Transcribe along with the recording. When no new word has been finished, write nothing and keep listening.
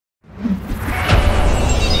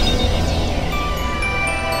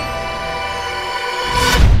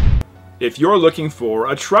If you're looking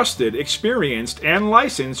for a trusted, experienced, and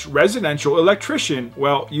licensed residential electrician,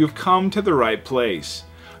 well, you've come to the right place.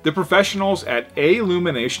 The professionals at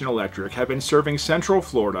Illumination Electric have been serving Central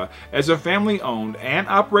Florida as a family-owned and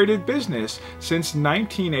operated business since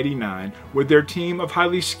 1989 with their team of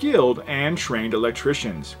highly skilled and trained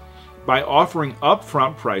electricians. By offering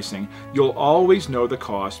upfront pricing, you'll always know the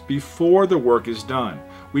cost before the work is done.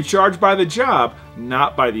 We charge by the job,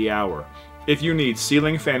 not by the hour. If you need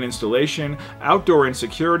ceiling fan installation, outdoor and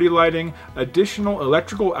security lighting, additional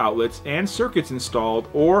electrical outlets and circuits installed,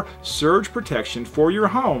 or surge protection for your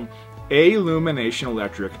home, Illumination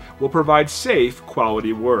Electric will provide safe,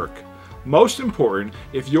 quality work. Most important,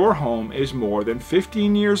 if your home is more than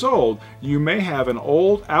 15 years old, you may have an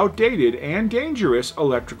old, outdated, and dangerous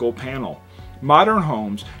electrical panel. Modern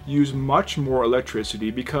homes use much more electricity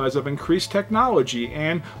because of increased technology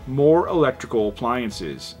and more electrical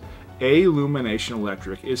appliances. Illumination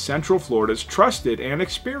Electric is Central Florida's trusted and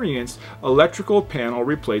experienced electrical panel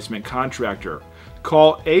replacement contractor.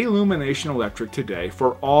 Call Illumination Electric today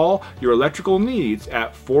for all your electrical needs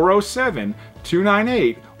at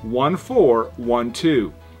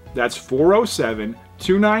 407-298-1412. That's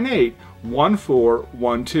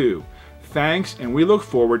 407-298-1412. Thanks, and we look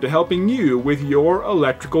forward to helping you with your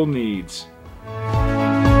electrical needs.